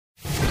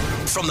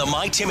From the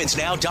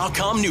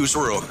MyTimminsNow.com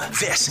newsroom,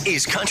 this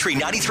is Country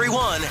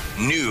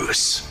 93.1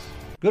 News.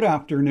 Good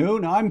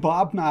afternoon, I'm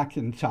Bob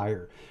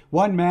McIntyre.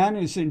 One man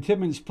is in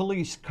Timmins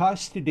police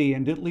custody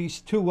and at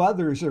least two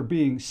others are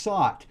being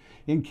sought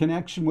in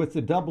connection with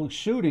the double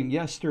shooting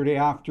yesterday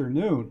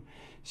afternoon.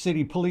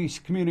 City Police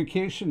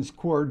Communications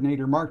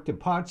Coordinator Mark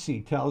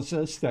DePazzi tells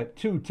us that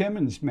two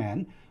Timmins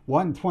men,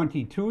 one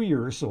 22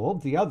 years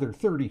old, the other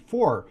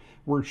 34,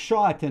 were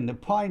shot in the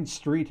Pine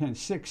Street and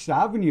 6th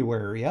Avenue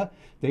area.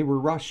 They were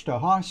rushed to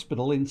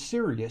hospital in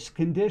serious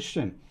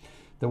condition.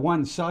 The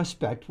one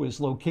suspect was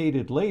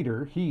located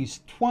later.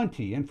 He's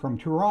 20 and from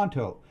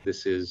Toronto.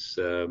 This is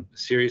a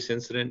serious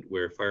incident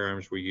where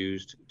firearms were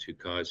used to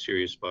cause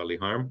serious bodily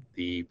harm.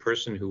 The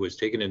person who was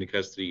taken into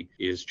custody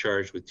is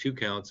charged with 2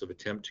 counts of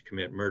attempt to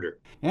commit murder.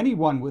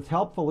 Anyone with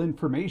helpful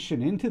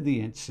information into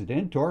the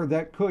incident or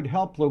that could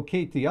help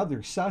locate the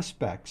other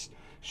suspects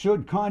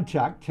should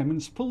contact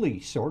Timmins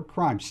Police or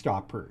Crime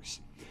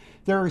Stoppers.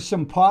 There are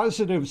some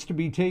positives to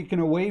be taken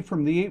away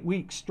from the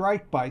 8-week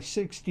strike by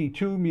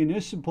 62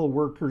 municipal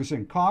workers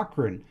in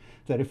Cochrane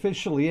that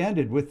officially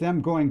ended with them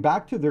going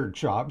back to their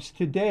jobs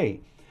today.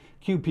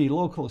 QP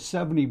Local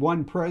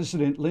 71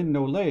 President Lynn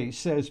Nolay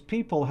says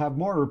people have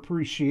more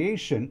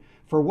appreciation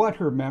for what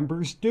her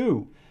members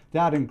do.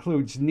 That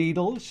includes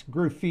needles,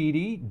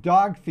 graffiti,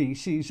 dog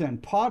feces,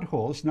 and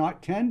potholes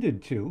not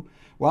tended to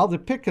while the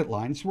picket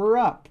lines were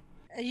up.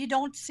 You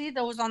don't see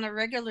those on a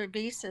regular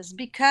basis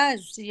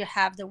because you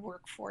have the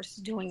workforce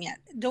doing it.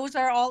 Those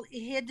are all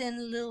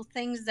hidden little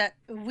things that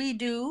we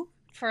do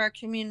for our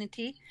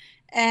community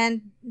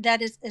and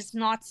that is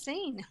not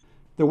seen.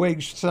 The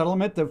wage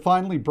settlement that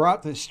finally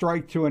brought the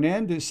strike to an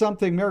end is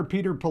something Mayor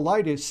Peter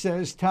Politis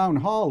says Town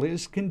Hall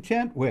is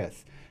content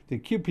with. The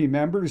QP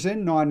members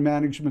in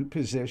non-management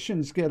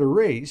positions get a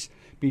raise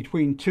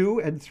between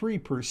 2 and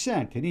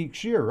 3% in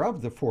each year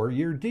of the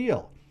 4-year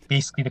deal.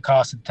 Basically, the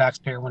cost of the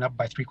taxpayer went up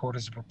by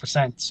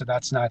 0.75%, so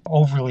that's not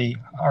overly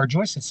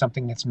arduous. It's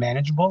something that's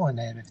manageable, and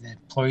if the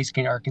employees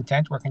are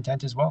content, we're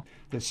content as well.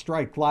 The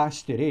strike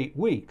lasted 8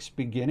 weeks,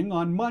 beginning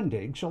on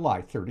Monday,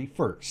 July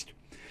 31st.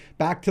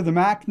 Back to the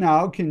Mac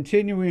now,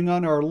 continuing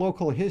on our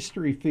local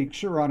history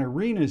feature on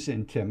arenas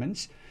in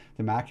Timmins.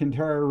 The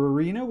McIntyre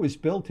Arena was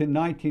built in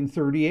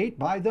 1938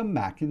 by the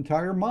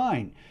McIntyre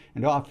Mine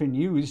and often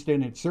used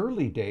in its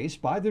early days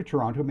by the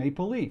Toronto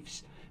Maple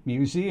Leafs.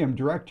 Museum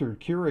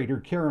Director-Curator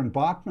Karen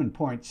Bachman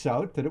points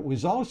out that it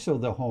was also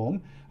the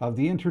home of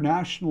the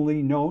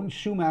internationally known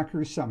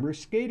Schumacher Summer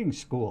Skating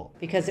School.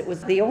 Because it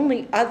was the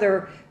only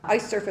other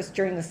ice surface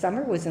during the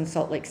summer was in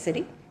Salt Lake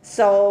City.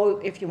 So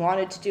if you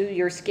wanted to do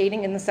your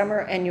skating in the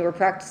summer and you were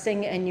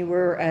practicing and you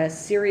were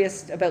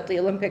serious about the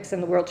Olympics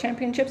and the World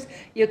Championships,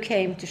 you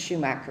came to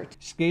Schumacher.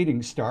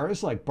 Skating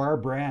stars like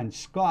Barbara Ann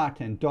Scott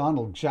and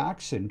Donald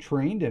Jackson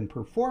trained and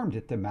performed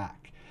at the MAC.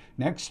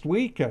 Next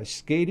week, a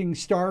skating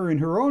star in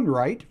her own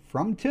right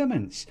from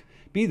Timmins.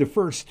 Be the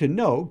first to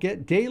know.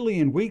 Get daily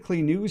and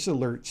weekly news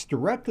alerts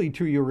directly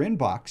to your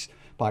inbox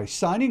by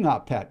signing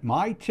up at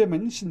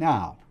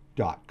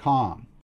mytimminsnow.com.